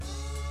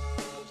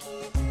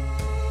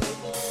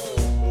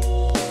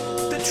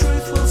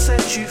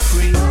set you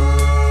free.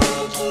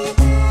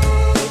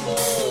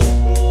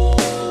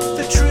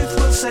 The truth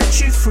will set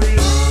you free.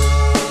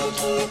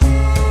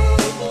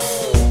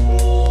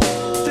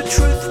 The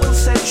truth will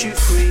set you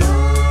free.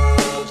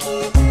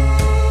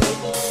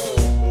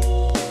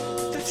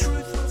 The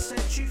truth will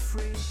set you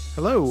free.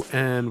 Hello,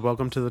 and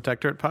welcome to the Tech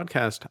Dirt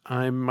Podcast.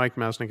 I'm Mike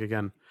Mausnick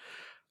again.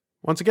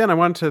 Once again, I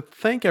want to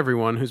thank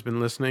everyone who's been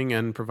listening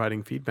and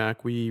providing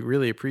feedback. We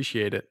really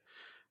appreciate it.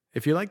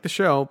 If you like the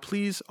show,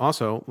 please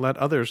also let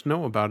others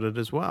know about it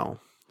as well.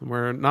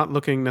 We're not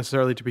looking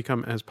necessarily to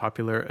become as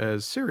popular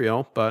as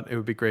Serial, but it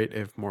would be great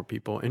if more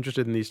people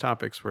interested in these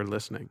topics were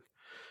listening.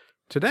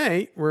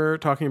 Today, we're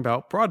talking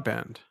about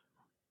broadband,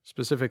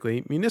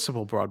 specifically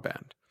municipal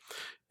broadband.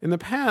 In the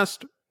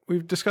past,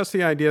 we've discussed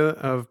the idea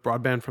of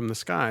broadband from the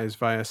skies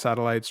via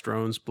satellites,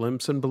 drones,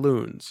 blimps, and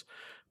balloons.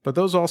 But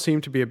those all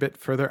seem to be a bit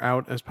further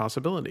out as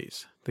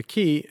possibilities. The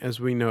key, as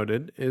we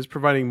noted, is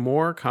providing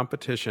more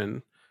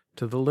competition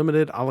to the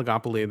limited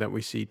oligopoly that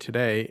we see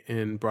today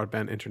in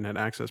broadband internet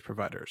access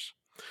providers.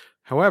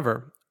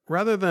 However,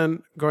 rather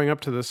than going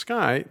up to the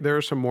sky, there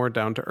are some more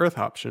down-to-earth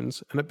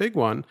options, and a big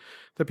one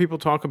that people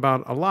talk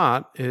about a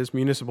lot is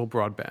municipal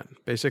broadband.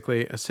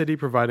 Basically, a city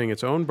providing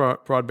its own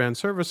broadband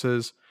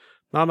services,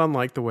 not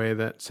unlike the way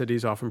that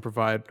cities often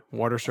provide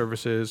water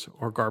services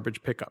or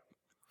garbage pickup.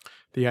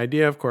 The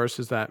idea, of course,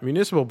 is that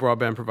municipal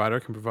broadband provider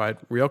can provide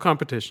real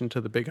competition to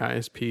the big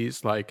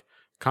ISPs like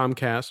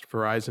Comcast,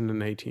 Verizon,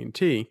 and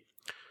AT&T.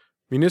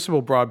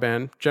 Municipal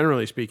broadband,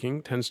 generally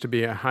speaking, tends to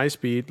be a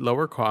high-speed,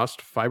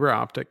 lower-cost fiber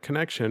optic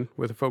connection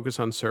with a focus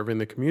on serving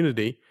the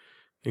community,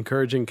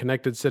 encouraging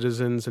connected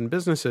citizens and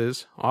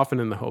businesses, often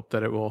in the hope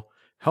that it will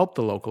help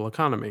the local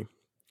economy.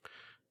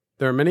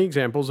 There are many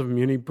examples of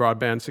muni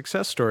broadband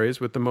success stories,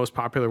 with the most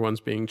popular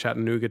ones being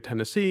Chattanooga,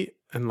 Tennessee,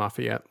 and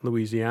Lafayette,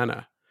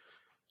 Louisiana.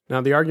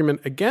 Now, the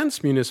argument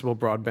against municipal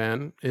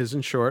broadband is,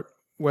 in short,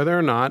 whether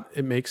or not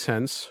it makes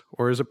sense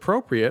or is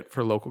appropriate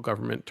for local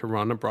government to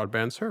run a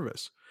broadband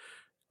service.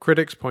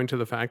 Critics point to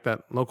the fact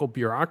that local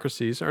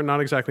bureaucracies are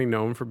not exactly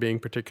known for being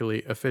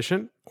particularly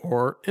efficient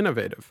or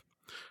innovative.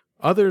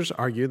 Others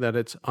argue that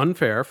it's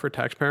unfair for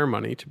taxpayer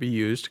money to be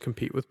used to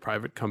compete with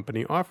private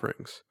company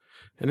offerings.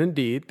 And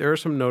indeed, there are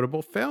some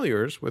notable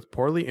failures with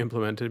poorly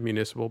implemented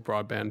municipal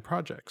broadband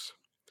projects.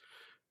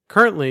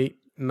 Currently,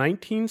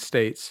 19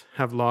 states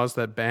have laws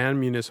that ban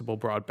municipal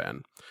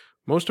broadband,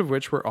 most of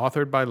which were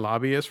authored by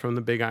lobbyists from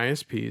the big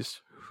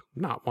ISPs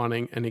not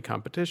wanting any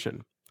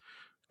competition.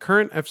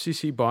 Current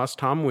FCC boss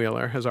Tom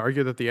Wheeler has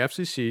argued that the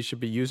FCC should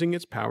be using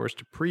its powers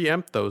to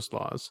preempt those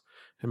laws,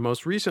 and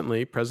most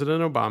recently,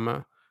 President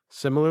Obama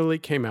similarly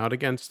came out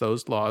against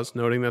those laws,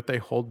 noting that they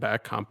hold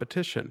back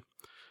competition.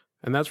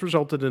 And that's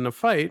resulted in a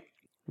fight,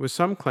 with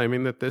some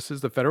claiming that this is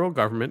the federal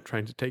government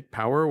trying to take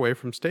power away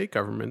from state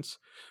governments,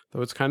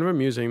 though it's kind of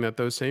amusing that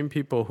those same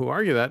people who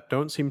argue that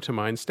don't seem to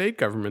mind state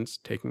governments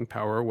taking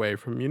power away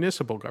from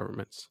municipal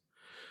governments.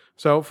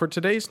 So for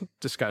today's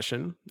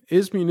discussion,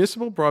 is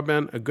municipal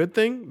broadband a good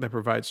thing that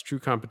provides true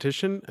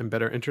competition and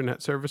better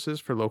internet services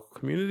for local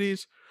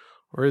communities,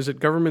 or is it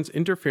governments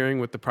interfering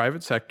with the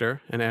private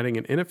sector and adding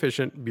an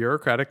inefficient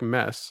bureaucratic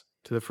mess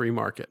to the free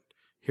market?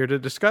 Here to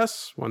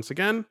discuss, once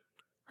again,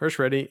 Hirsch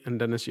Reddy and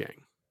Dennis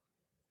Yang.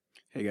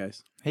 Hey,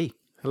 guys. Hey.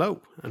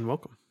 Hello, and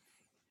welcome.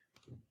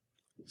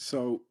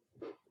 So,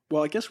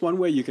 well, I guess one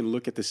way you can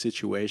look at the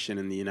situation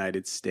in the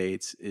United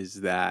States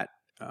is that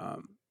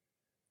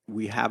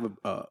we have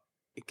a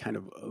kind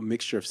of a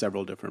mixture of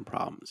several different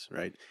problems,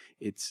 right?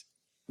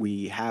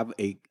 We have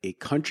a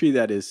country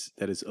that is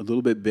a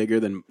little bit bigger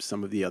than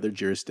some of the other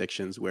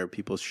jurisdictions where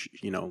people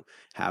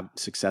have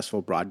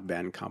successful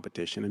broadband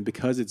competition, and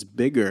because it's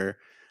bigger,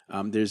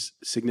 there's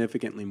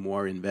significantly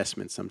more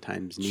investment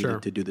sometimes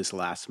needed to do this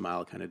last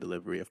mile kind of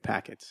delivery of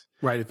packets.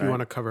 Right, if you want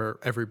to cover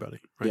everybody.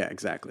 Right? Yeah,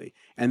 exactly.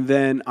 And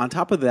then on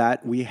top of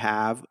that, we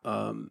have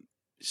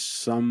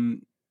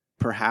some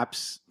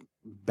perhaps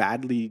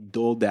badly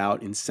doled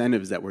out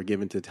incentives that were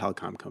given to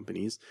telecom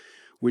companies,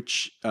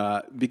 which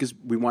because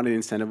we wanted to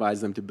incentivize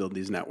them to build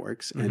these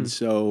networks. Mm-hmm. And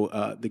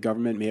so the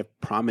government may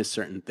have promised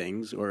certain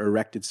things or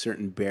erected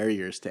certain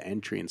barriers to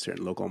entry in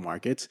certain local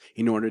markets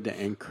in order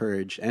to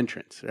encourage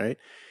entrance, right?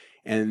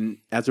 And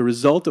as a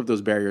result of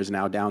those barriers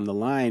now down the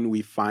line,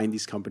 we find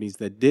these companies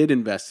that did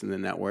invest in the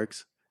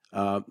networks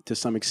to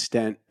some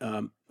extent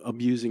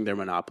abusing their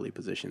monopoly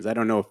positions. I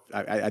don't know if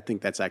I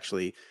think that's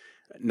actually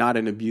not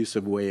an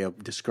abusive way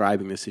of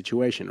describing the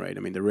situation, right? I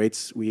mean, the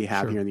rates we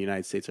have here in the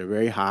United States are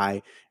very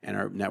high and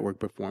our network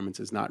performance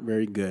is not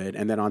very good.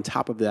 And then on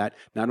top of that,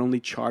 not only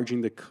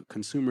charging the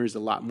consumers a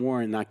lot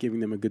more and not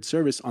giving them a good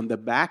service, on the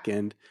back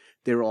end,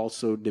 they're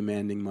also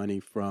demanding money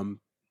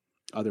from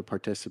other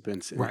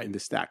participants in the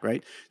stack,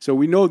 right? So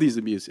we know these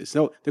abuses.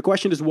 So the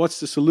question is, what's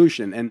the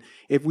solution? And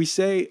if we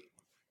say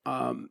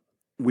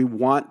we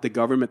want the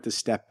government to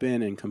step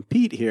in and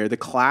compete here, the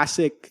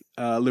classic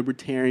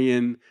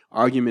libertarian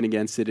argument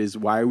against it is,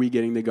 why are we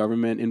getting the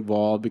government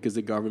involved? Because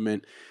the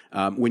government,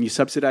 when you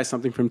subsidize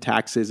something from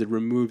taxes, it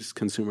removes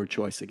consumer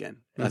choice again.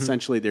 Mm-hmm.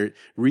 Essentially, they're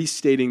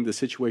restating the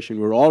situation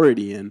we're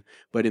already in,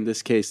 but in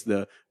this case,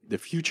 the the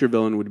future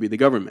villain would be the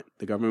government.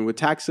 The government would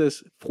tax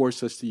us,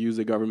 force us to use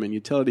a government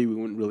utility. We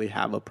wouldn't really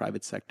have a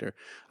private sector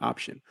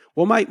option.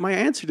 Well, my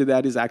answer to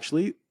that is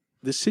actually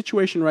the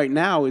situation right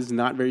now is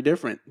not very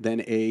different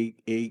than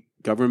a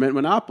government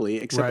monopoly,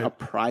 except Right. a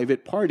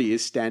private party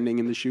is standing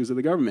in the shoes of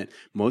the government.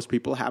 Most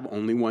people have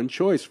only one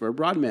choice for a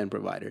broadband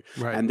provider.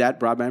 Right. And that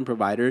broadband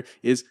provider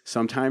is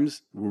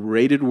sometimes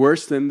rated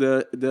worse than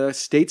the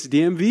state's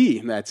DMV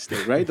in that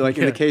state, right? Like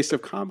in the case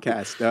of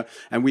Comcast.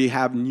 And we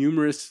have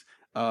numerous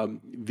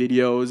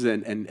videos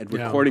and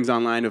recordings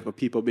online of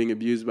people being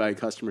abused by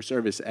customer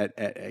service at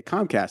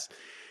Comcast.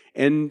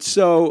 And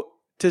so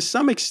to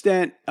some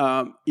extent,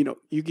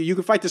 you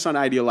can fight this on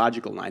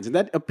ideological lines, and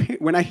that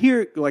when I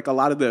hear like a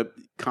lot of the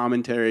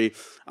commentary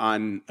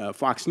on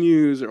Fox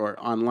News or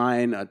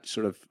online,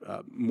 sort of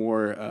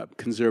more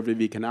conservative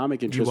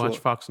economic You interests. watch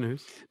Fox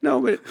News? No,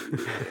 but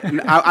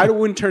I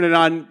wouldn't turn it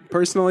on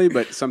personally.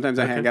 But sometimes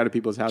I hang out at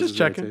people's houses. Just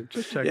checking.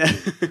 Just checking.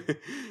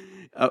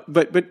 Yeah.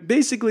 But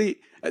basically,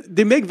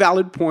 they make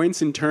valid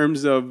points in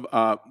terms of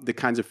the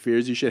kinds of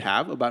fears you should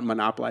have about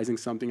monopolizing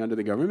something under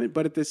the government.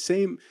 But at the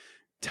same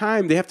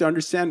time, they have to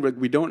understand that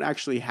we don't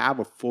actually have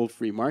a full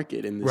free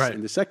market in this Right.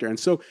 in this sector. And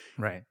so,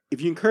 Right. if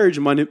you encourage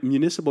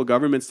municipal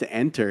governments to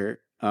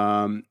enter,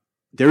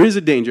 there is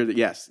a danger that,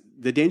 yes,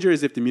 the danger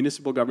is if the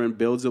municipal government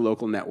builds a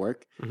local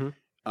network. Mhm.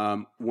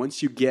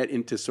 Once you get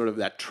into sort of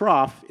that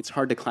trough, it's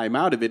hard to climb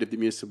out of it if the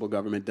municipal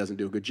government doesn't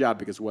do a good job,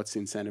 because what's the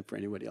incentive for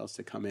anybody else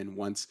to come in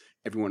once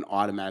everyone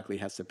automatically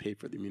has to pay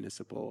for the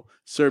municipal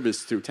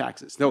service through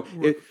taxes? No,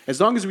 as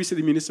long as we say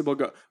the municipal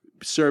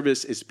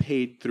service is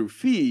paid through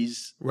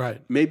fees,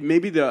 Right.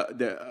 maybe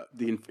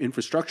the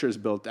infrastructure is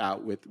built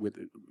out with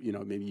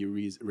maybe you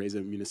raise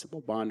a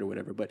municipal bond or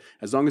whatever. But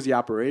as long as the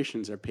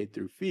operations are paid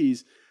through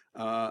fees,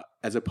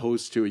 as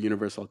opposed to a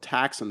universal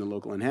tax on the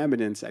local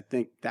inhabitants, I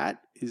think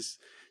that is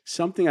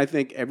something I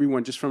think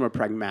everyone, just from a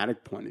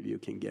pragmatic point of view,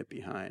 can get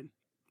behind.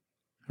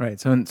 Right.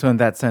 So in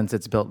that sense,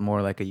 it's built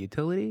more like a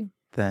utility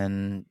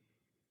than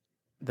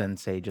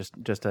say just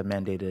a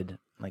mandated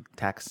like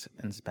tax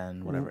and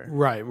spend, whatever.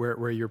 Right,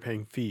 where you're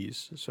paying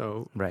fees.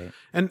 So Right.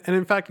 and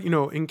in fact,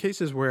 in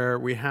cases where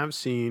we have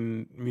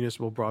seen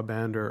municipal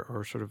broadband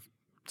or sort of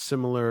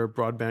similar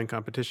broadband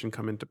competition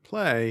come into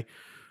play,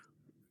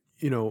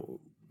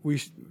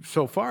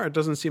 so far it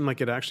doesn't seem like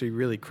it actually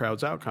really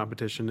crowds out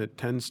competition. It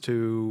tends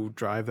to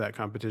drive that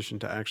competition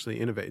to actually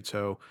innovate.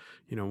 So,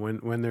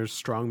 when there's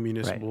strong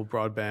municipal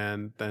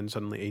broadband, then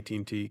suddenly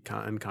AT&T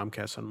and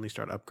Comcast suddenly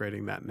start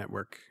upgrading that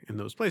network in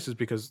those places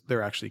because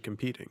they're actually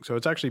competing. So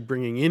it's actually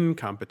bringing in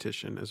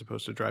competition as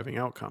opposed to driving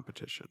out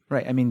competition.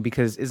 Right. I mean,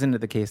 because isn't it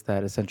the case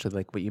that essentially,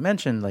 like what you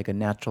mentioned, like a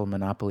natural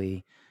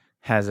monopoly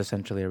has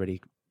essentially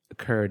already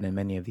occurred in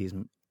many of these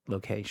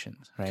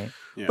locations, right?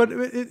 Yeah. But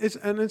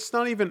it's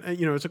not even,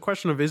 it's a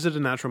question of, is it a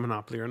natural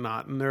monopoly or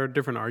not? And there are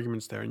different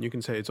arguments there. And you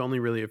can say it's only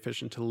really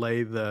efficient to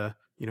lay the,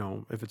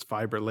 if it's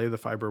fiber, lay the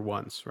fiber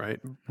once,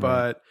 right?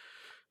 But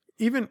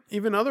even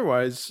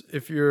otherwise,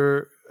 if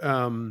you're,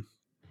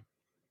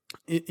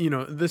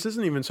 this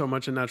isn't even so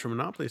much a natural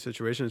monopoly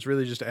situation. It's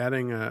really just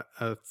adding a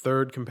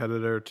third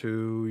competitor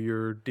to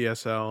your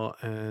DSL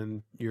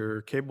and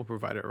your cable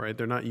provider, right?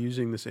 They're not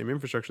using the same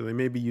infrastructure. They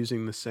may be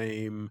using the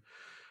same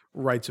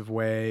rights of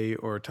way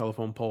or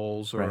telephone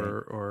poles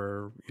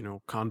or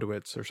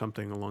conduits or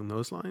something along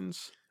those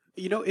lines.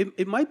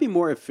 It might be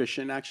more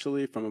efficient,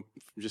 actually, from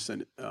just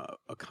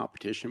a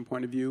competition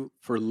point of view,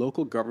 for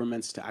local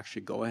governments to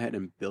actually go ahead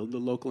and build the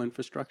local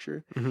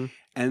infrastructure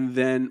and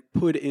then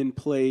put in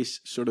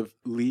place sort of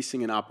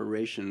leasing and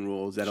operation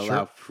rules that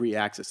allow free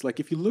access. Like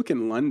if you look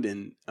in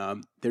London,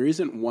 there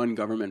isn't one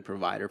government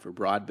provider for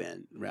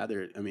broadband.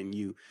 Rather, I mean,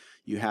 you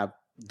have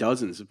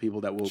dozens of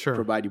people that will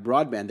provide you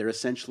broadband. They're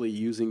essentially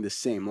using the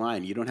same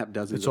line. You don't have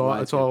dozens it's of all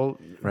lines. It's all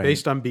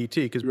based on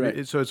BT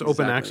because so it's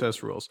open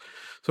access rules.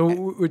 So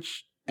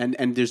which and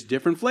there's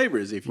different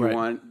flavors if you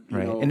want.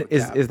 And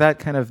is that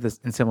kind of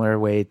in similar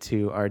way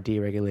to our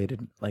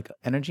deregulated like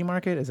energy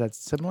market? Is that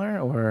similar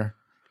or?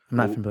 I'm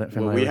not familiar.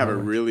 Well, we have a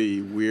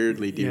really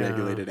weirdly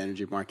deregulated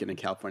energy market in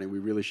California. We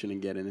really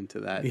shouldn't get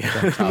into that.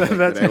 Topic,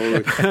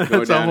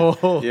 that's a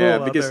whole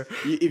because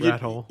if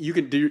you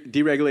can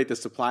deregulate the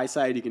supply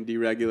side, you can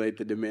deregulate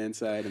the demand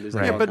side, and there's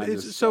all but kinds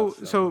it's of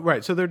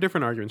stuff. So there are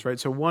different arguments, right?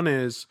 So one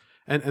is,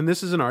 and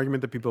this is an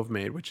argument that people have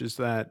made, which is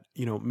that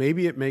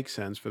maybe it makes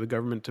sense for the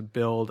government to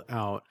build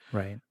out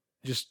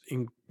just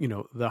in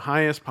the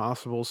highest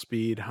possible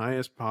speed,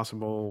 highest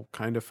possible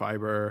kind of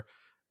fiber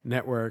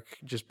network,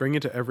 just bring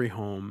it to every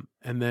home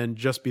and then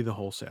just be the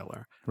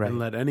wholesaler and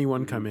let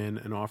anyone come in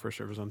and offer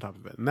service on top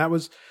of it. And that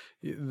was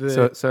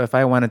so if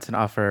I wanted to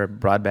offer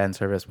broadband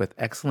service with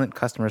excellent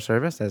customer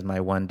service as my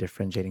one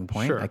differentiating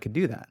point, I could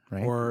do that,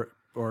 right? Or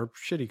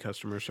shitty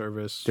customer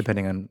service,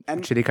 depending on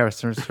shitty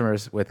customer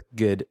service with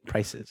good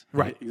prices.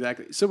 Right,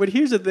 exactly. So, but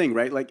here's the thing,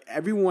 right? Like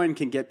everyone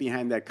can get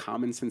behind that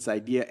common sense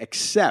idea,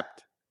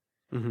 except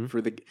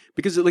for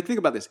because like think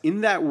about this,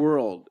 in that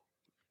world,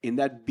 in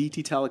that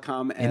BT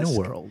Telecom in a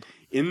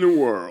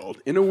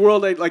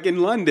world like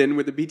in London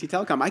with the BT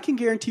Telecom, I can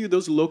guarantee you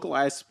those local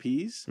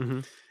ISPs,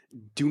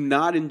 do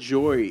not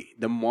enjoy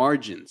the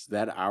margins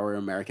that our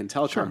American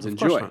telecoms of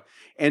course enjoy. not.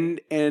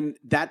 And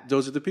that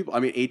those are the people. I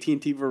mean,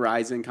 AT&T,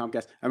 Verizon,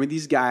 Comcast. I mean,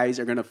 these guys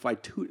are going to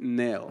fight tooth and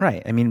nail.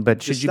 Right. I mean,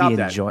 but To should you stop be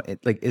that. enjoy?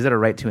 Like, is it a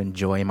right to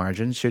enjoy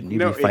margins? Shouldn't you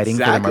No, be fighting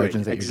for the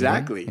margins that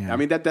exactly. you're doing? Yeah. I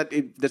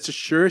mean, that's a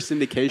sure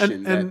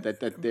syndication And-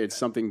 that there's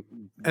something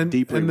and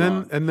deeply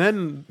wrong.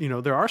 then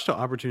there are still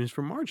opportunities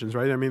for margins,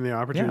 right? I mean, the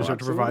opportunities are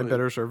to provide absolutely.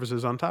 better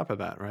services on top of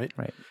that, right?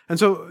 Right. And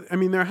so, I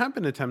mean, there have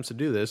been attempts to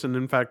do this, and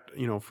in fact,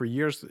 for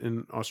years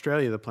in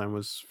Australia, the plan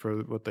was for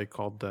what they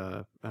called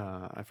the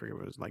I forget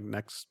what it was, like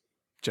Next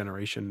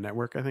Generation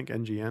Network, I think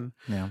NGN.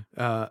 Yeah.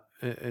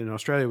 In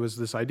Australia was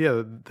this idea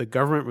that the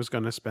government was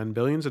going to spend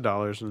billions of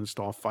dollars and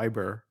install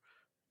fiber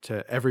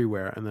to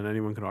everywhere, and then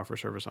anyone could offer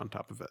service on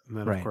top of it. And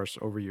then, Right. of course,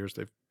 over years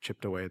they've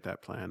chipped away at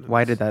that plan. And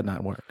Why did that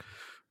not work?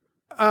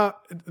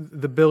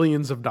 the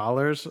billions of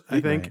dollars,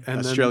 I think, Right. and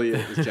Australia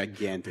is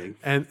gigantic.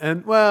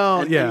 and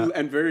well, yeah,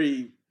 and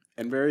very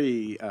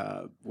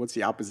what's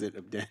the opposite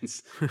of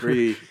dense?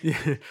 Very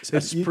yeah.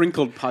 a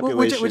sprinkled Well,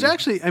 population. which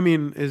actually, I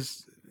mean,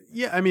 is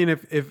I mean,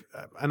 if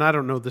and I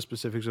don't know the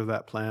specifics of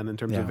that plan in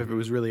terms of Yeah. if it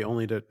was really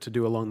only to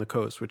do along the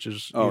coast, which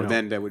is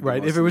then that would be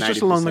right. most If it was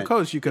just along the 90%.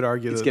 coast, you could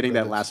argue It's that getting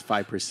that it's- last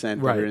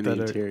 5% Right, that are in the that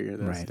are- interior.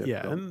 That's right. yeah,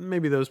 difficult. and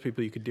maybe those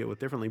people you could deal with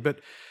differently. But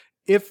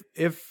if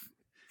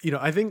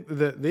I think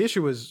the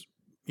issue was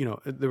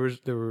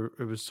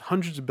it was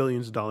hundreds of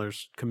billions of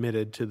dollars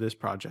committed to this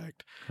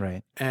project,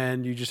 Right.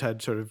 and you just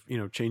had sort of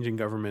changing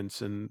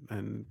governments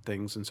and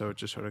things, and so it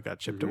just sort of got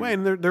chipped Mm-hmm. away.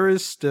 And there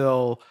is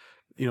still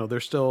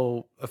there's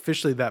still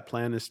officially that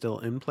plan is still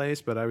in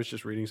place, but I was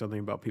just reading something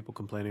about people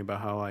complaining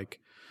about how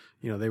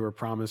they were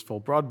promised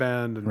full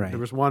broadband, and Right. there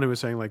was one who was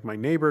saying like my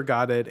neighbor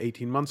got it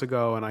 18 months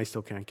ago and I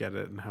still can't get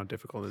it, and how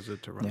difficult is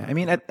it to run? Yeah. that I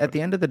mean, program? at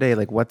the end of the day,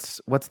 like,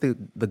 what's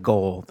the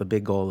goal, the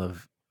big goal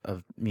of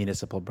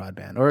municipal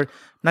broadband, or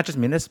not just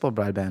municipal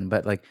broadband,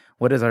 but like,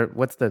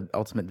 what's the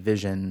ultimate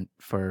vision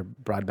for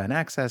broadband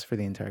access for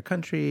the entire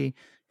country?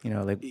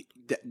 Like,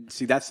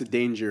 See, that's the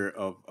danger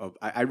of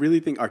I really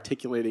think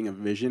articulating a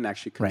vision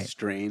actually Right.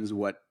 constrains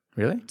what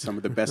really? some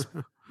of the best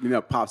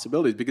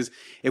possibilities. Because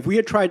if we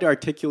had tried to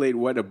articulate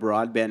what a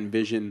broadband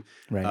vision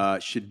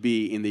Right. should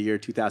be in the year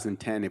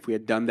 2010, if we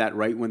had done that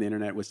right when the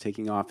internet was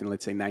taking off in,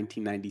 let's say,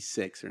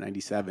 1996 or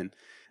 97,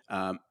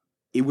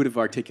 it would have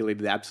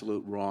articulated the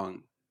absolute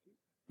wrong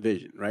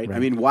vision, right? I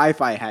Right. mean,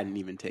 Wi-Fi hadn't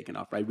even taken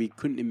off, right? We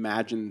couldn't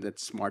imagine that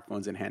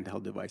smartphones and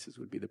handheld devices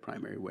would be the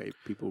primary way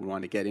people would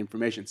want to get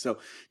information. So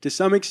to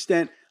some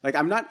extent, like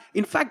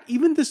in fact,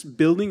 even this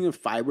building of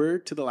fiber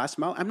to the last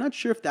mile, I'm not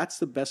sure if that's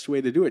the best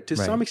way to do it. To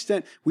Right. some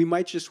extent, we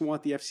might just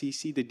want the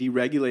FCC to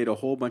deregulate a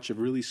whole bunch of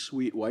really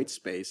sweet white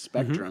space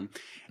spectrum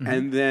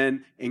and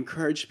then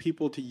encourage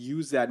people to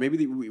use that.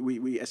 Maybe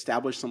we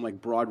establish some like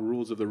broad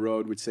rules of the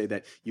road which say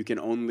that you can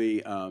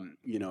only,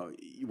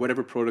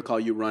 whatever protocol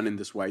you run in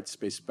this white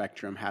space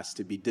spectrum has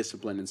to be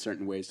disciplined in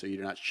certain ways so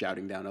you're not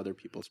shouting down other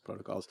people's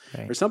protocols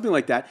Right. or something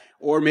like that.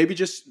 Or maybe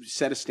just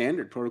set a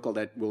standard protocol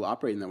that will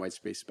operate in the white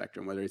space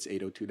spectrum, whether it's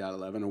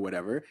 802.11 or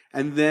whatever,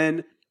 and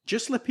then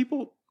just let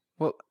people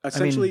Well,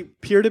 essentially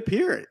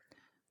peer-to-peer.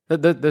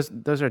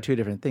 those are two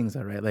different things,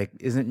 though, right? Like,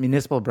 isn't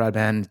municipal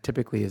broadband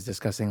typically is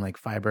discussing like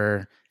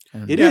fiber?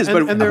 It Yeah, is, and-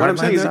 but and there what are I'm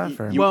saying is lines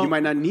that off, or- you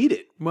might not need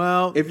it.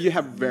 Well, If you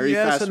have very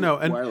yes fast and no,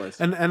 and,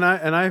 wireless. and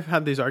I've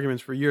had these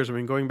arguments for years. I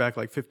mean, going back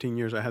like 15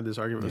 years, I had this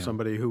argument with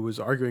somebody who was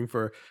arguing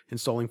for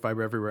installing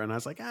fiber everywhere, and I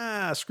was like,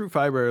 screw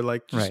fiber,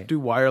 like just Right. do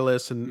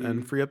wireless Mm-hmm.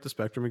 and free up the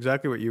spectrum.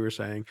 Exactly what you were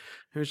saying.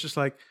 It was just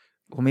like,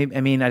 Well, maybe,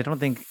 I mean, I don't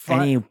think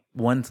any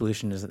one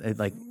solution is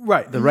like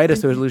right, the right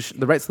solution.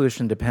 The right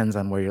solution depends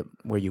on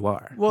where you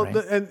are. Well, right?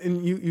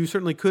 and you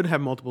certainly could have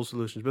multiple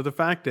solutions, but the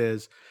fact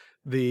is,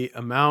 the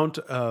amount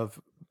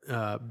of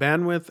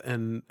bandwidth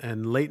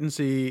and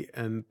latency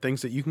and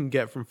things that you can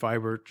get from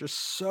fiber just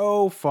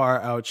so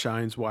far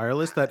outshines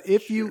wireless that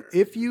if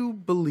you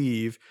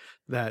believe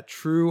that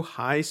true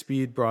high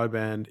speed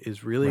broadband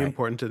is really Right.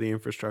 important to the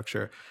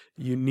infrastructure,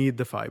 you need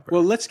the fiber.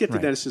 Well, let's get to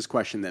Right. Dennis's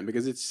question then,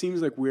 because it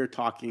seems like we're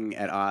talking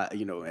at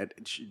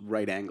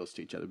right angles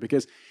to each other.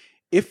 Because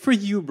if for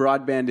you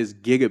broadband is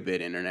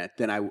gigabit internet,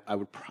 then I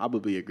would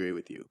probably agree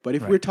with you. But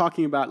if we're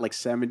talking about like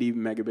 70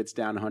 megabits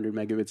down, 100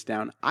 megabits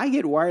down, I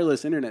get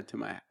wireless internet to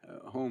my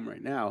home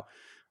right now.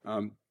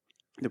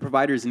 The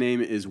provider's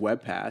name is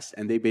WebPass,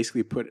 and they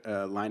basically put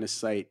a line of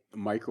sight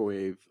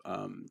microwave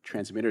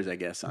transmitters, I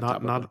guess, on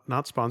top of it.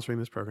 not sponsoring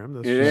this program.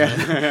 This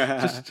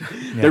Yeah.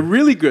 They're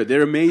really good.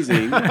 They're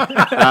amazing.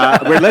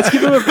 Let's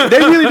give them. They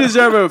really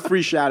deserve a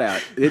free shout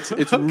out. It's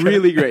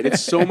really great.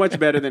 It's so much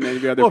better than any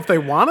other. well, if they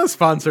want to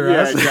sponsor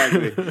Yeah, us,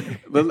 exactly.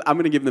 But I'm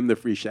going to give them the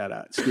free shout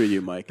out. Screw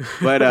you, Mike.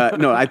 But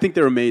no, I think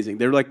they're amazing.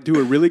 They're like do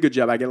a really good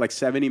job. I get like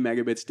 70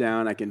 megabits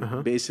down. I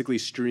can basically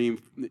stream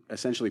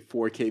essentially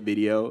 4K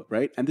video,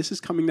 right? And this is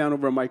coming down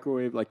over a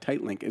microwave like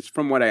tight link. It's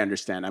from what I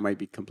understand. I might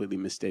be completely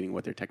misstating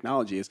what their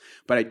technology is,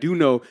 but I do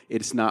know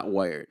it's not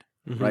wired.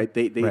 right?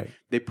 They Right.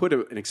 they put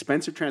an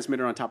expensive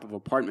transmitter on top of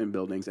apartment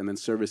buildings and then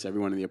service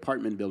everyone in the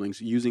apartment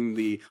buildings using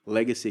the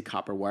legacy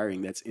copper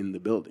wiring that's in the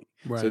building.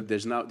 So Right.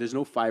 there's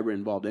no fiber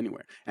involved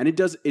anywhere. And it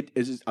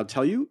is, I'll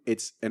tell you,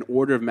 it's an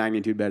order of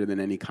magnitude better than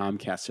any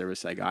Comcast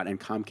service I got. And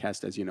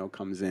Comcast, as you know,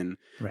 comes in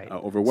Right.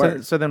 over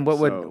wire. So then what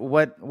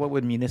So-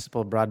 would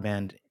municipal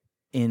broadband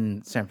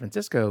in San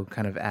Francisco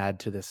kind of add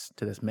to this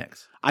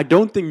mix? I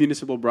don't think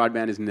municipal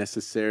broadband is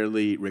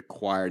necessarily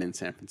required in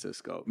San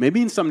Francisco. Maybe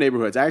in some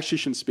neighborhoods. I actually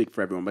shouldn't speak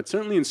for everyone, but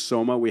certainly in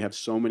Soma, we have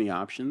so many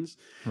options.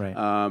 Right.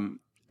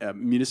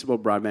 Municipal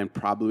broadband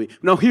probably.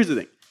 No, here's the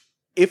thing.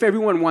 If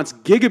everyone wants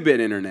gigabit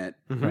internet,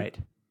 Right.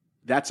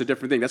 that's a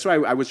different thing. That's why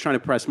I was trying to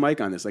press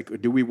Mike on this. Like,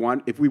 if we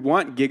want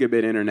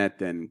gigabit internet,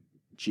 then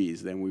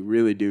we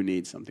really do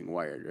need something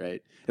wired,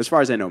 right? As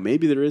far as I know,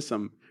 maybe there is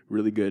some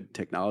really good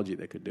technology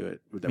that could do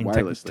it with the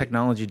wireless.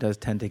 Technology does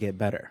tend to get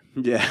better.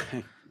 Yeah,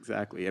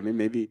 exactly. I mean,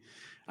 maybe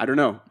I don't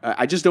know.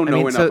 I just don't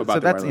know enough about so the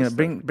that's wireless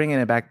stuff. bringing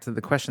it back to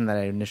the question that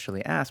I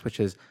initially asked, which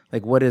is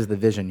like, what is the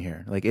vision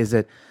here? Like, is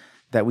it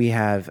that we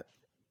have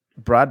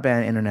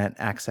broadband internet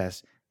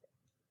access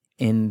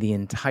in the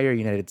entire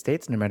United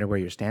States, no matter where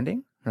you're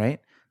standing, right?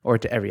 Or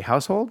to every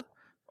household,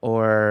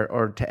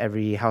 or to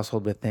every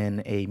household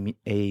within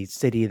a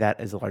city that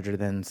is larger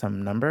than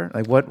some number?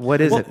 Like, what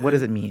is it? What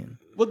does it mean?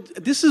 Well,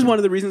 this is one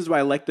of the reasons why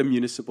I like the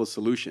municipal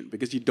solution,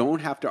 because you don't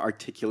have to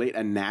articulate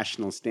a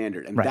national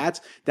standard, and Right.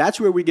 that's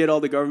where we get all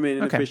the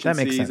government Okay, that makes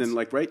inefficiencies sense.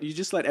 and right. You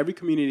just let every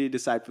community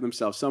decide for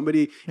themselves.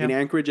 Somebody in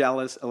Anchorage,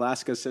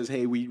 Alaska says,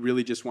 "Hey, we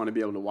really just want to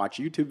be able to watch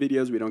YouTube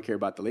videos. We don't care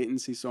about the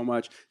latency so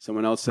much."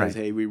 Someone else says,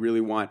 Right. "Hey, we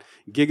really want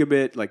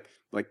gigabit." Like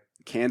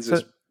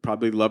Kansas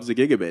probably loves a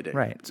gigabit.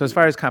 Right. So as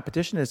far as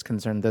competition is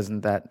concerned,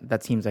 doesn't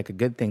that seems like a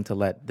good thing to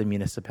let the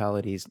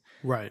municipalities?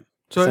 Right.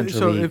 So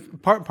essentially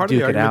if part of duke the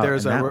it argument out there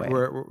is in that that way.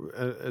 we're,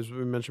 as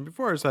we mentioned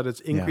before, is that it's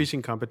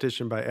increasing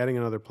competition by adding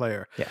another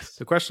player. Yes.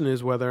 The question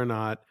is whether or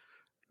not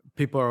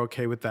people are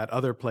okay with that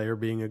other player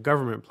being a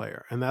government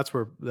player, and that's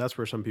where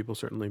some people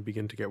certainly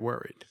begin to get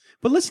worried.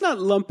 But let's not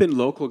lump in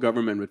local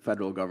government with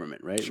federal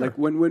government, right? Sure. Like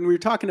when we're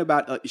talking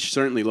about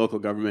certainly local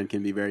government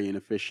can be very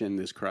inefficient.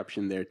 There's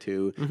corruption there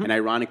too, and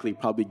ironically,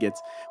 probably gets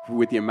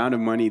with the amount of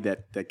money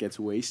that gets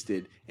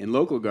wasted in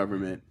local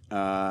government,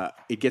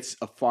 it gets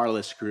a far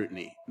less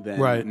scrutiny than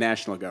Right.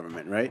 national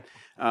government, right?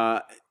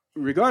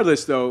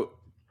 Regardless, though,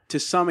 to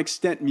some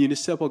extent,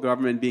 municipal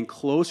government being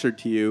closer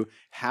to you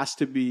has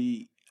to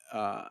be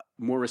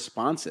more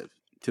responsive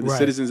to the Right.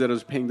 citizens that are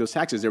paying those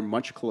taxes. They're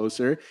much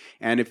closer.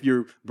 And if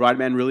your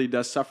broadband really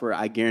does suffer,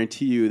 I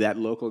guarantee you that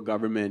local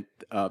government,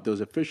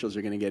 those officials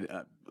are going to get,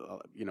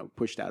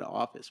 pushed out of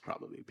office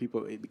probably.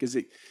 Because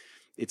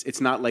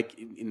it's not like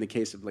in the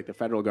case of like the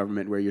federal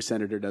government where your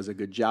senator does a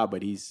good job,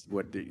 but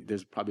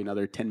there's probably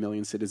another 10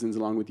 million citizens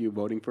along with you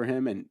voting for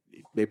him, and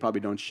they probably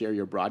don't share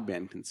your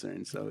broadband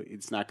concerns. So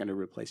it's not going to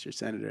replace your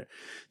senator.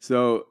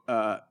 So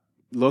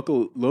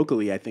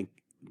locally, I think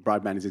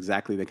broadband is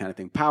exactly the kind of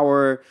thing.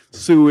 Power,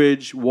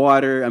 sewage,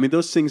 water. I mean,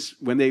 those things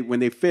when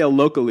they fail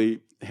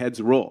locally,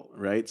 heads roll,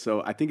 right?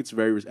 So I think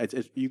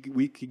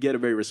we could get a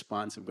very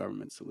responsive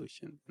government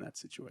solution in that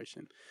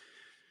situation.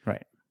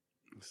 Right.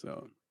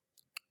 So,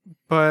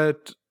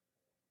 But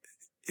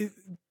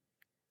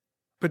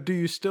do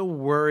you still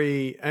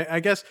worry? I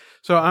guess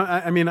so.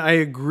 I mean, I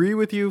agree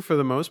with you for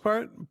the most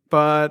part,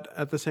 but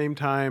at the same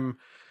time,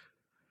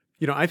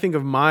 I think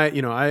of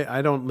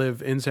I don't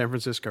live in San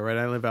Francisco, right?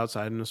 I live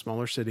outside in a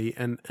smaller city,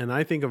 and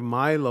I think of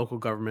my local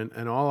government,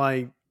 and all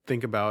I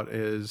think about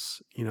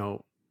is,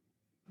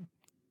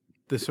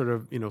 this sort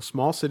of,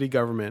 small city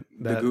government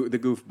that the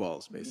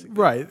goofballs, basically.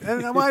 right.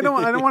 And I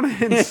don't want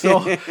to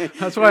insult.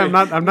 That's why I'm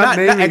not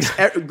naming.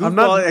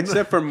 Goofball,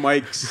 except for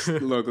Mike's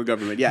local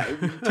government. Yeah,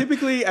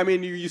 typically, I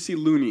mean, you see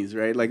loonies,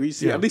 right? Like we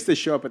see, at least they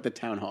show up at the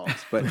town halls.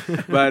 But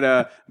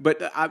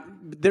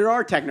there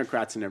are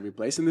technocrats in every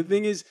place. And the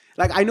thing is,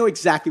 like, I know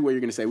exactly what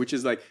you're going to say, which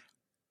is like,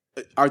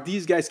 are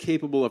these guys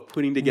capable of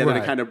putting together the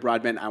Right. kind of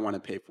broadband I want to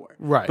pay for?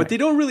 Right. But they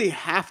don't really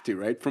have to,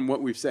 right? From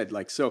what we've said.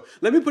 Like, so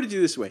let me put it to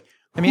you this way.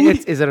 I mean,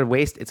 is it a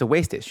waste? It's a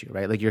waste issue,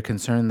 right? Like you're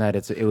concerned that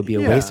it would be a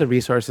waste Yeah. of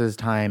resources,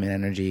 time, and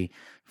energy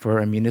for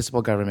a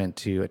municipal government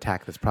to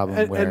attack this problem.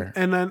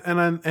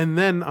 And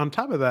then on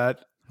top of that,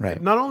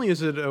 Right. not only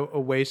is it a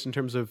waste in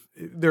terms of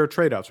there are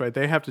trade-offs, right?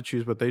 They have to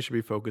choose what they should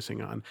be focusing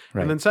on.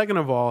 Right. And then second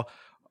of all,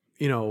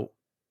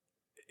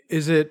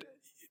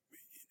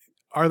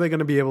 are they going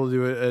to be able to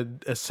do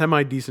a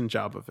semi-decent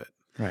job of it?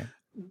 Right.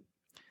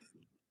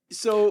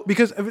 So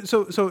Because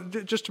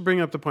just to bring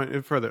up the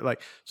point further,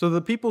 like, so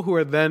the people who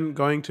are then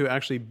going to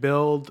actually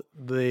build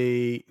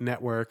the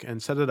network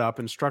and set it up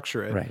and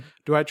structure it, Right.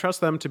 do I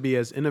trust them to be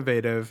as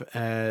innovative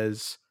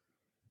as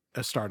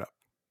a startup?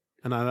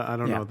 And I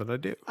don't Yeah. know that I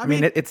do. I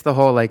mean, it's the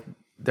whole like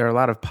there are a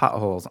lot of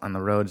potholes on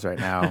the roads right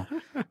now,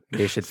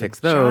 they should fix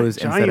Giant- those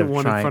instead giant of one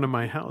in trying. front of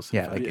my house.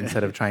 Yeah, like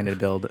instead of trying to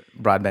build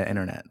broadband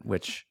internet,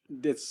 which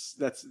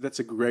That's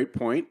a great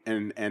point,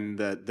 and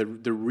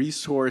the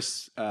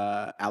resource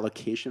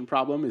allocation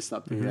problem is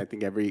something that I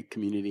think every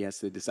community has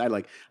to decide.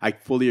 Like, I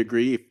fully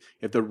agree.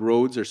 If the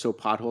roads are so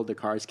potholed the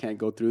cars can't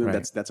go through them,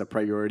 Right. that's a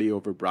priority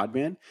over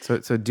broadband.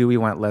 so do we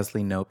want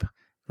Leslie Knope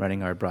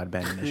running our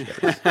broadband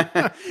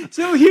initiative?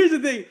 So here's the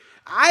thing.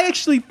 I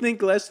actually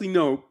think Leslie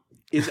Knope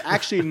is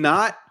actually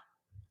not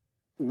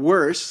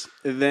worse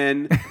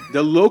than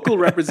the local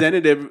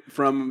representative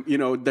from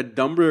the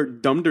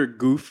dumber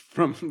goof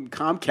from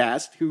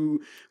Comcast who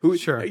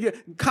Sure. yeah,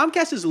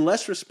 Comcast is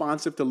less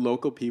responsive to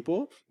local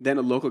people than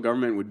a local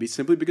government would be,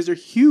 simply because they're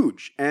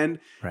huge, and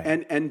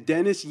Right. and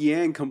Dennis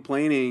Yang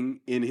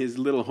complaining in his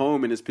little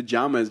home in his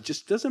pajamas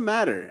just doesn't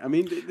matter. I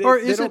mean, they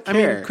don't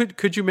care. I mean,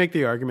 could you make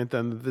the argument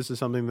then that this is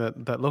something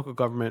that local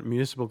government,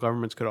 municipal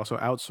governments could also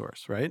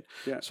outsource, right?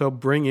 Yeah. So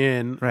bring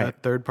in a Right.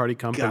 third-party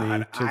company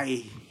God, to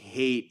I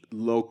hate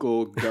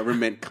local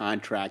government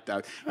contract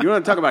out. You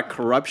want to talk about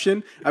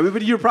corruption? I mean,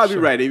 but you're probably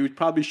right. It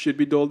probably should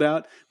be doled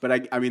out.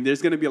 But I mean,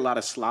 there's going to be a lot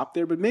of slop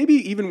there. But maybe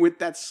even with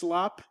that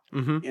slop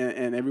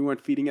and everyone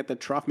feeding at the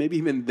trough, maybe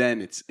even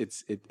then it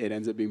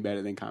ends up being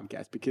better than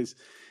Comcast, because,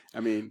 I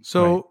mean,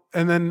 So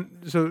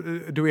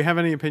do we have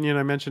any opinion?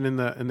 I mentioned in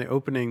the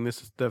opening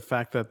this is the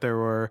fact that there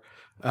were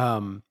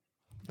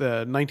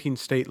the 19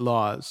 state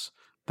laws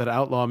that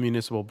outlaw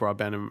municipal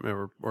broadband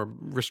or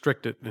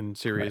restrict it in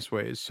serious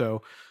ways.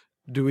 So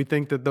do we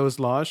think that those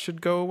laws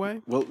should go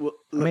away? well,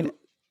 I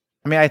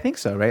mean, I think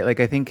so, right? Like,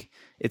 I think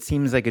it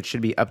seems like it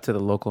should be up to the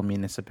local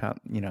municipal,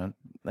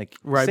 like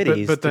Right,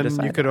 cities. but to then you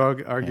decide could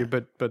that. argue, Yeah.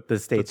 but The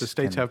states the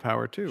states can- have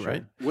power too,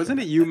 right? wasn't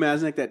it you,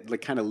 Masnik, that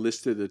like kind of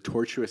listed the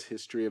tortuous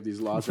history of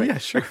these laws? Right? Yeah,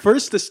 sure. Like,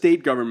 first, the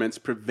state governments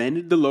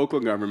prevented the local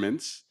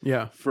governments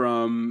Yeah,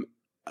 from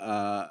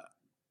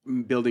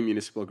building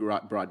municipal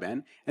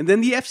broadband, and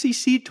then the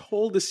FCC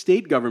told the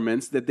state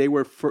governments that they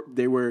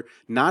were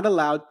not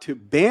allowed to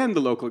ban the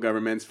local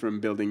governments from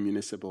building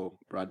municipal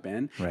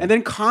broadband, Right. and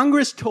then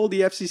Congress told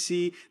the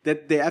FCC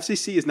that the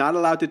FCC is not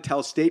allowed to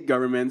tell state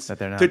governments That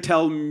they're not. to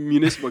tell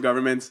municipal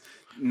governments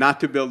not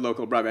to build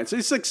local broadband.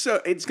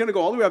 So it's going to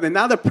go all the way up, and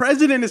now the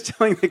president is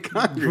telling the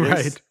Congress.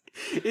 Right.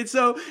 It's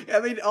so,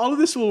 I mean, all of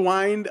this will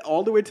wind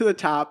all the way to the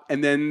top,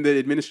 and then the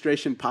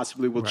administration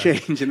possibly will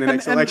change in the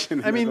next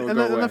election. I mean, it'll and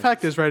go the away.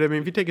 fact is, right? I mean,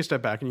 if you take a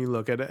step back and you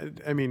look at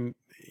it, I mean,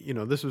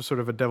 this was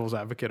sort of a devil's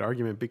advocate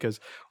argument because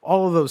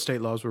all of those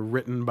state laws were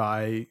written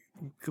by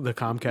the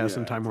Comcast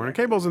and Time Warner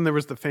Cables, and there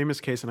was the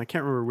famous case, and I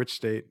can't remember which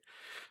state,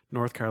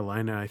 North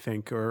Carolina, I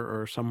think,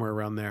 or somewhere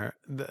around there,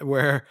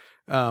 where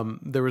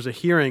there was a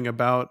hearing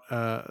about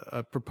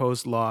a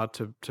proposed law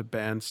to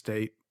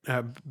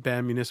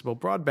ban municipal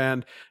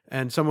broadband,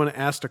 and someone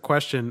asked a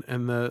question,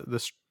 and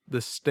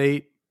the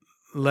state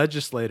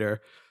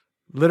legislator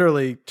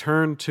literally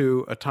turned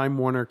to a Time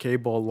Warner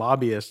Cable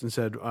lobbyist and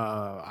said,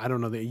 "I don't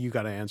know that you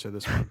got to answer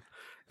this one."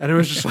 And it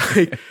was just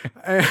like,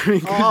 I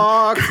mean,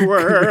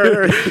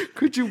 Awkward.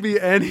 could you be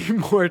any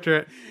more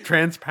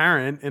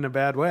transparent in a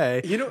bad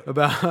way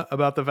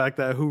about the fact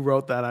that who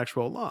wrote that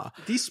actual law?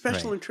 These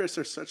special interests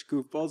are such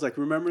goofballs. Like,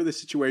 remember the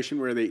situation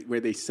where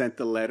they sent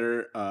the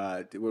letter?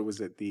 What was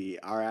it? The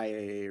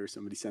RIAA or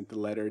somebody sent the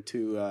letter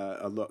to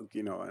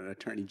an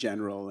attorney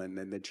general, and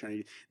then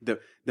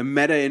the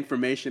meta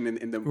information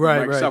in the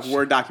Microsoft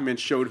Word document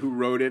showed who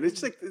wrote it.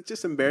 It's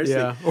just embarrassing.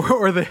 Yeah,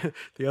 or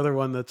the other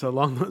one that's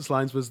along those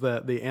lines was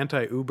the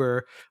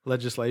anti-Uber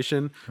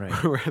legislation, Right.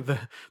 where the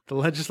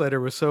legislator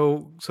was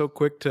so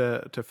quick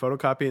to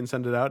photocopy and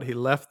send it out, he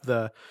left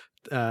the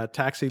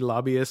taxi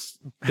lobbyist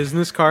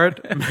business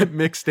card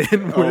mixed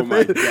in Oh with my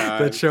it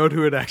God. that showed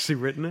who had actually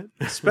written it.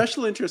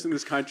 Special interests in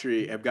this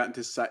country have gotten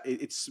to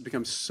it's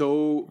become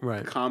so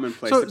Right.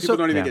 commonplace that people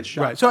don't even get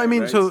shot. Right. So by I it,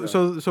 mean, right?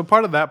 so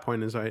part of that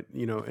point is, right,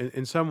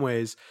 in some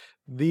ways,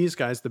 these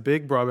guys, the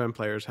big broadband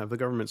players, have the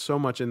government so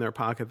much in their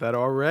pocket that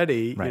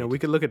already, Right. we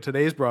could look at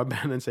today's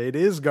broadband and say it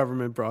is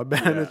government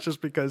broadband. Yeah. It's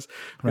just because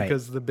Right.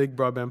 the big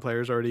broadband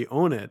players already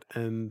own it,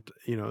 and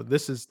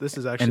this is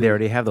actually And they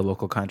already have the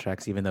local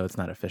contracts, even though it's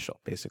not official,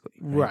 basically.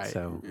 right.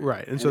 So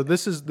Right. And so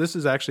this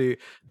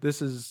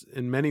is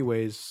in many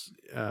ways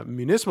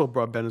municipal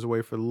broadband is a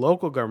way for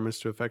local governments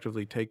to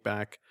effectively take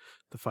back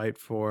the fight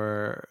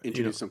for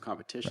introduce some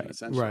competition,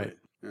 essentially. Right.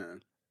 Yeah.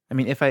 I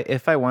mean,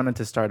 if I wanted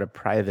to start a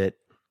private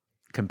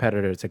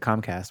competitor to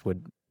Comcast,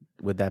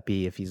 would that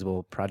be a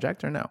feasible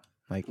project or no?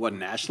 Like, What,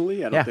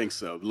 nationally? I don't Yeah. think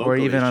so. or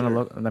Locally, even on a sure.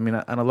 local? I mean,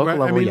 on a local Right,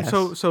 level, I mean,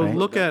 yes. so right?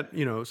 look at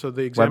so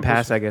the examples.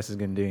 WebPass, I guess, is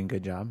going to do a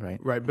good job, right?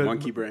 Right, but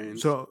Monkey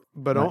brains. So,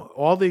 but Right.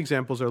 all the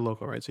examples are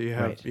local, right? So you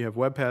have Right. you have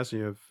WebPass,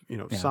 you have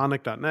Yeah.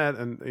 Sonic.net,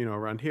 and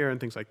around here and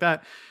things like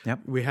that.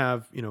 Yep. We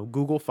have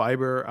Google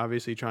Fiber,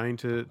 obviously trying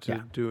to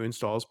Yeah. do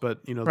installs,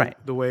 but Right.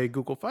 the way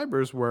Google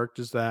Fiber's worked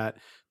is that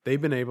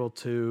they've been able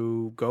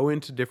to go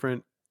into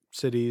different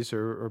cities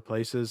or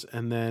places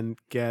and then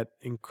get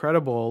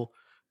incredible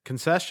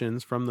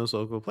concessions from those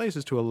local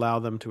places to allow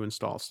them to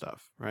install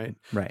stuff, right?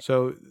 Right.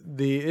 So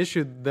the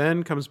issue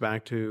then comes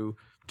back to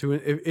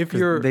if 'Cause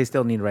you're they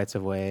still need rights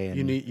of way.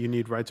 And, you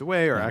need rights of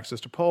way or access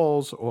to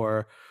polls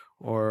or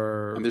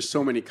And there's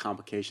so many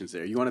complications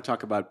there. You want to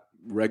talk about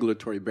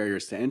regulatory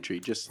barriers to entry.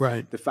 Just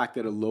Right. the fact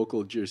that a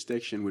local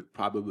jurisdiction would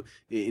probably,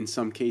 in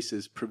some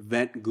cases,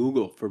 prevent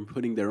Google from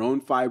putting their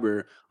own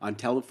fiber on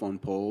telephone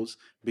poles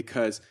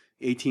because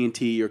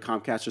AT&T or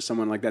Comcast or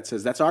someone like that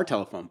says that's our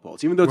telephone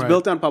poles, even though it's Right.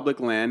 built on public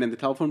land and the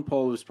telephone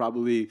pole is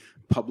probably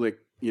public.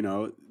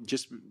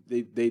 Just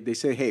they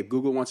say, hey, if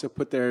Google wants to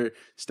put their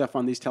stuff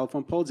on these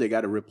telephone poles, they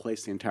got to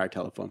replace the entire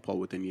telephone pole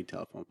with a new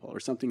telephone pole or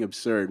something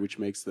absurd, which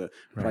makes the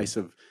price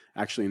of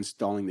actually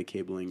installing the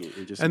cabling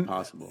just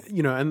impossible.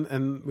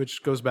 And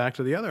which goes back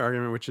to the other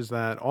argument, which is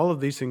that all of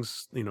these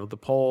things, the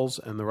polls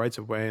and the rights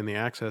of way and the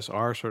access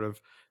are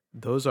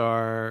those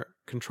are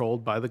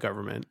controlled by the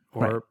government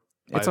or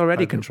Right. It's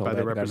already controlled by the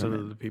by the representative of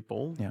government. the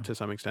people Yeah. to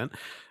some extent.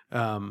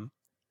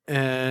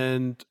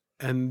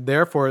 And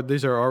therefore,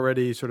 these are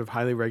already sort of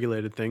highly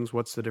regulated things.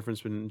 What's the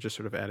difference in just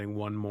sort of adding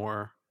one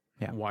more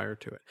wire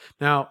to it?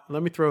 Now,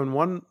 let me throw in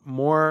one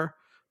more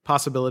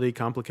possibility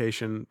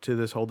complication to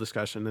this whole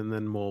discussion, and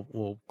then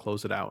we'll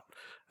close it out.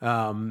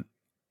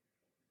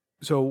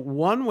 So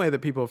one way that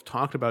people have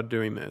talked about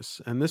doing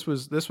this, and this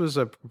was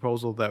a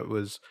proposal that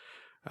was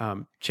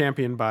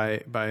championed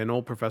by an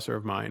old professor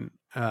of mine,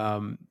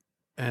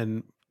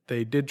 and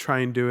they did try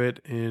and do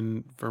it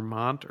in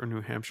Vermont or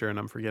New Hampshire, and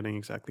I'm forgetting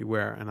exactly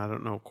where, and I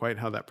don't know quite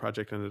how that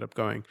project ended up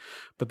going.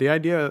 But the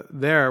idea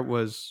there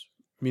was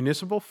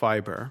municipal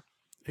fiber,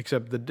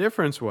 except the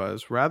difference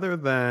was rather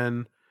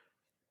than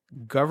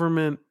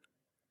government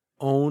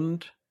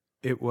owned,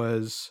 it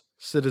was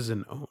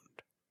citizen owned.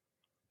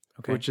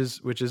 Okay.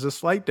 Which is a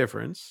slight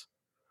difference,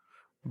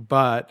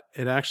 but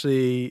it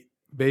actually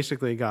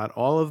basically got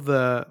all of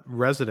the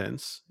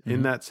residents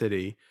in that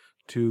city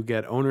to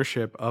get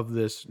ownership of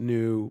this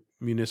new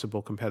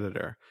municipal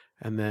competitor,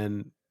 and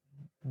then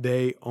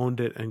they owned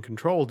it and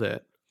controlled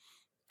it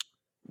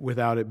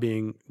without it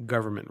being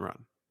government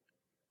run.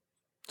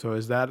 So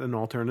is that an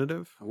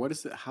alternative? What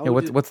is it? How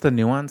what's the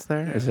nuance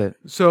there? Is it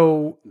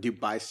So do you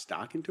buy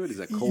stock into it? Is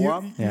it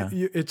co-op?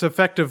 it's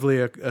effectively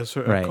a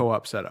sort of Right.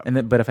 co-op setup. and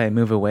then, but if I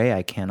move away,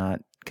 I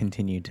cannot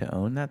continue to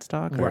own that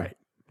stock? Or-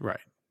 Right.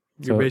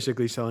 You're So-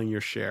 basically selling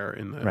your share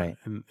in the Right.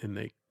 in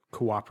the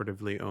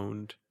cooperatively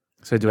owned.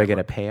 So do I get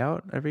a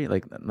payout every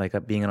like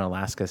being an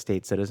Alaska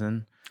state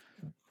citizen?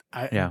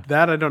 Yeah.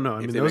 That I don't know. I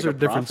mean, they those make are a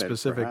different profit,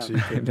 specifics.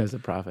 perhaps. You It does a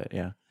profit,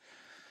 yeah.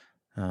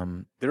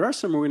 There are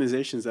some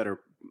organizations that are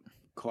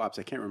co-ops.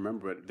 I can't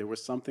remember, but there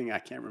was something I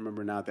can't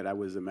remember now that I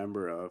was a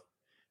member of,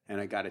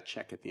 and I got a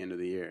check at the end of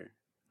the year.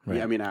 Right.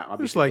 Yeah, I mean, I There's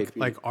obviously paid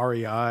like for-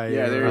 REI.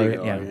 Yeah, there or- you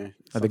go. yeah. Yeah. Or the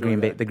Something Green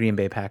like Bay, that. the Green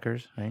Bay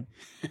Packers, right?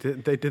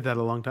 They did that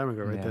a long time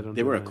ago, right? Yeah. don't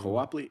They do were a that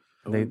anymore. co-op.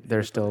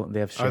 They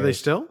have shares. Are they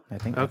still? I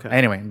think. Okay.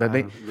 Anyway, but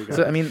regardless.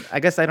 so I mean, I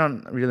guess I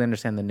don't really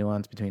understand the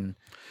nuance between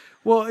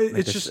Well, like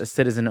it's a just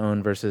citizen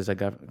owned versus a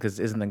government, because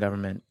isn't the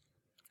government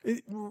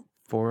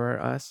for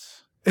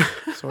us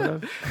sort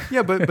of?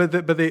 yeah, but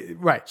they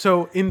right.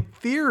 So in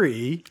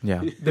theory,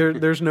 Yeah.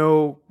 there's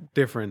no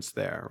difference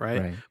there,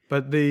 right? Right.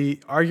 But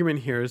the argument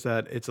here is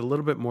that it's a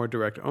little bit more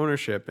direct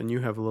ownership, and you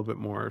have a little bit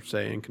more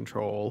say and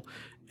control,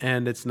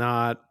 and it's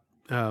not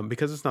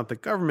because it's not the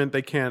government.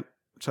 They can't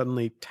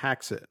suddenly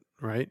tax it,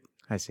 right?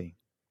 I see.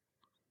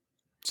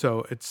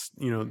 So it's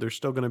there's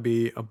still going to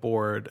be a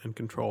board and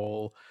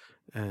control,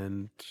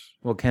 and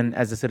Well,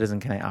 as a citizen,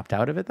 can I opt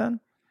out of it then?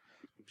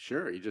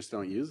 Sure, you just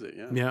don't use it.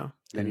 Yeah. yeah.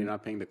 Then you're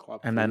not paying the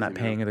co-op. And I'm fees, not you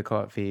paying know. the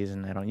co-op fees,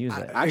 and I don't use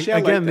it. Actually, I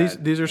like Again,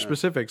 that. these are Yeah.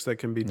 specifics that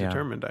can be Yeah.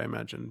 determined, I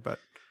imagine, but.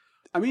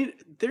 I mean,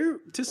 there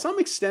to some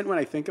extent, when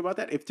I think about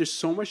that, if there's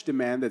so much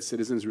demand that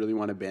citizens really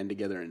want to band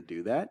together and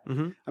do that,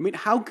 Mhm. I mean,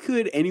 how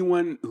could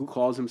anyone who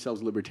calls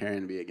themselves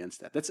libertarian be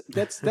against that? That's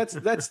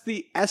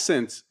the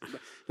essence.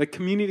 Like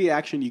community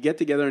action, you get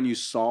together and you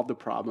solve the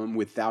problem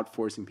without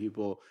forcing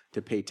people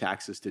to pay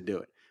taxes to do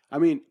it. I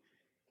mean,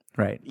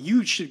 Right.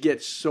 you should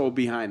get so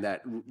behind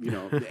that.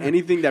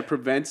 Anything that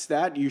prevents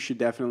that, you should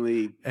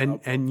definitely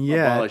And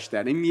yet, abolish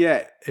that. And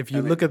yet, if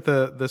you look at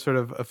the sort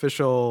of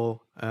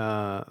official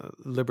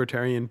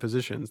libertarian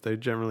positions, they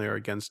generally are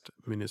against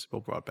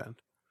municipal broadband.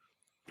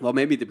 well,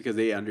 maybe because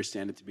they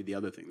understand it to be the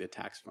other thing, the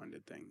tax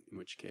funded thing. In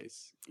which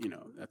case,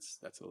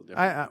 that's a little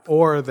different.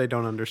 Or they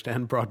don't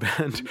understand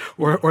broadband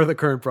or the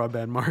current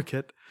broadband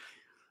market.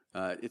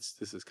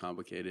 This is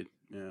complicated.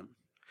 Yeah.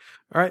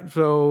 All right.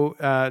 So,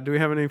 do we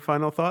have any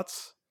final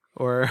thoughts,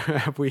 or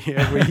have we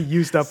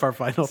used up our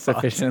final thoughts?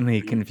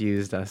 Sufficiently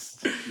confused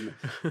us.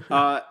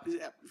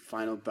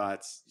 Final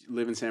thoughts.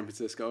 Live in San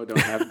Francisco.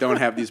 Don't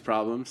have these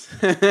problems.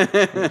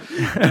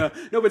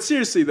 No, but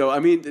seriously though, I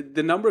mean,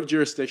 the number of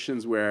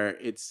jurisdictions where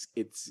it's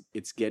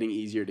getting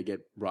easier to get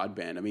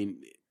broadband. I mean,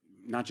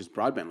 not just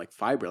broadband, like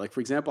fiber. Like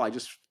for example, I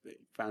just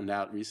found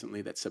out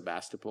recently that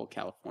Sebastopol,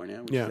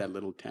 California, which Yeah. is that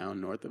little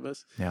town north of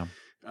us, Yeah.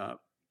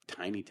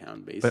 tiny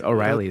town, basically. But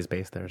O'Reilly is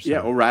based there. So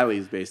Yeah, O'Reilly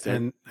is based there.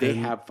 And- they and-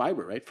 have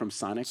fiber, right? From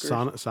Sonic?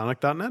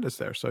 Sonic.net is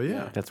there. So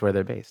yeah. that's where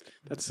they're based.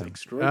 That's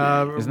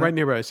extraordinary. Right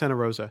nearby Santa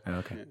Rosa. Oh,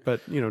 okay.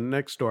 But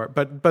next door.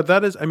 But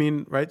that is, I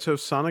mean, right? So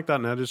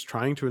Sonic.net is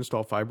trying to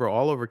install fiber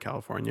all over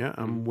California.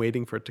 I'm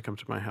waiting for it to come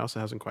to my house. It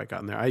hasn't quite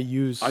gotten there.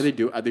 Are they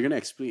going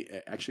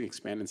to actually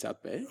expand in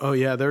South Bay? Oh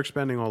yeah, they're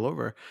expanding all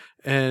over.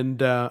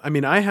 And I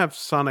mean, I have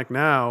Sonic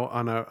now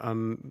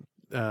on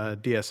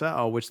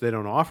DSL, which they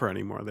don't offer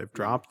anymore. They've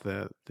dropped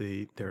their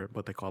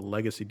what they call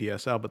legacy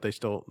DSL, but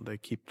they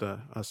keep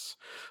us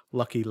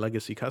lucky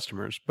legacy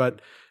customers.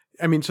 But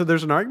I mean, so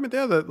there's an argument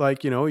there that,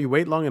 like, you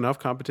wait long enough,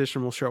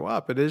 competition will show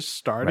up. It is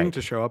starting Right.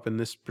 to show up in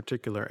this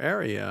particular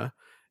area.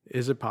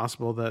 Is it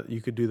possible that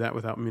you could do that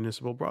without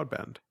municipal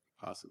broadband?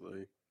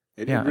 Possibly.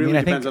 It Yeah, I really mean, I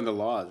depends think- on the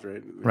laws,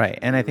 right? Right.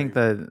 And I think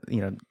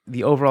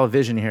the overall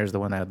vision here is the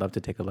one I'd love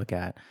to take a look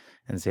at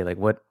and say, like,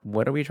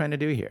 what are we trying to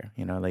do here?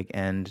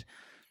 And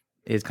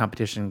is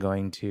competition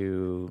going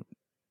to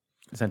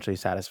essentially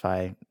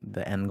satisfy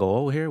the end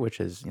goal here, which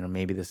is,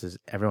 maybe this is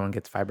everyone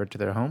gets fiber to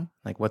their home?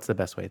 Like, what's the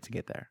best way to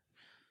get there?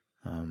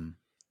 And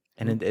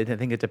I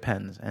think it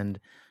depends. And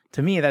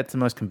to me, that's the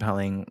most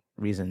compelling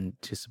reason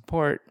to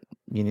support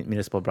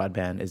municipal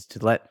broadband, is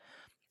to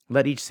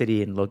let each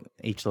city and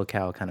each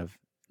locale kind of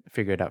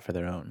figure it out for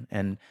their own.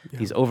 And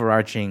these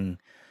overarching,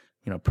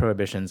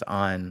 prohibitions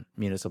on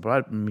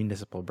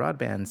municipal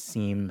broadband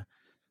seem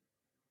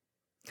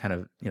kind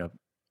of,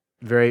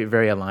 very,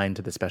 very aligned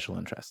to the special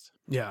interests.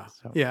 Yeah.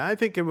 So- Yeah. I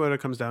think what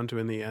it comes down to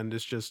in the end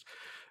is just,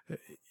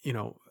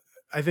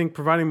 I think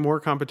providing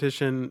more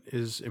competition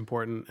is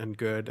important and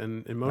good.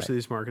 And in most of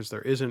these markets,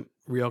 there isn't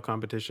real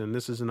competition.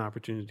 This is an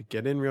opportunity to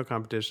get in real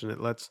competition. It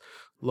lets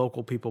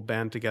local people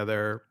band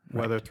together,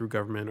 whether through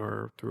government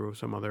or through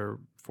some other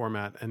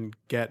format, and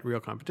get real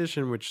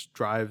competition, which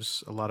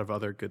drives a lot of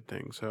other good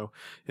things. So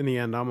in the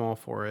end, I'm all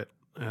for it.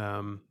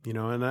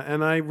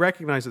 And I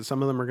recognize that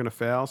some of them are going to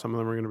fail, some of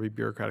them are going to be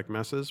bureaucratic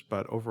messes,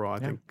 but overall,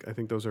 I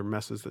think those are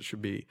messes that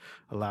should be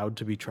allowed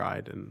to be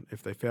tried, and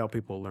if they fail,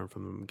 people will learn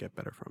from them and get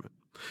better from it.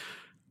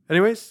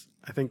 Anyways,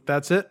 I think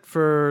that's it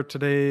for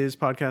today's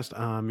podcast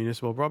on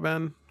municipal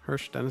broadband.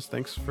 Hirsch, Dennis,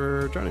 thanks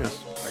for joining us.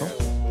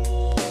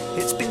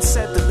 It's been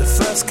said that the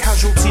first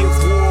casualty of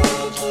war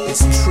is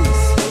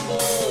truth,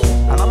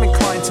 and I'm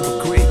inclined to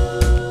agree.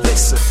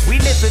 Listen, we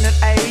live in an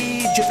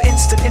age of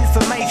instant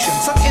information,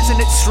 so isn't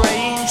it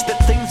strange that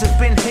things have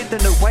been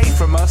hidden away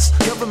from us?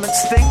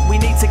 Governments think we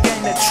need to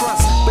gain their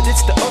trust, but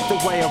it's the other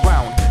way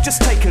around.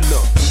 Just take a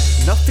look.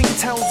 Nothing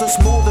tells us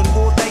more than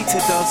raw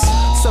data does,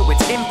 so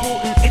it's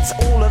important it's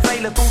all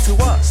available to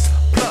us.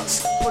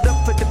 Plus, put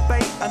up for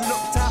debate and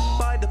looked at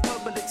by the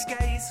public's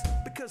gaze,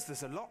 because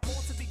there's a lot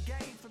more to be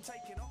gained from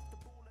taking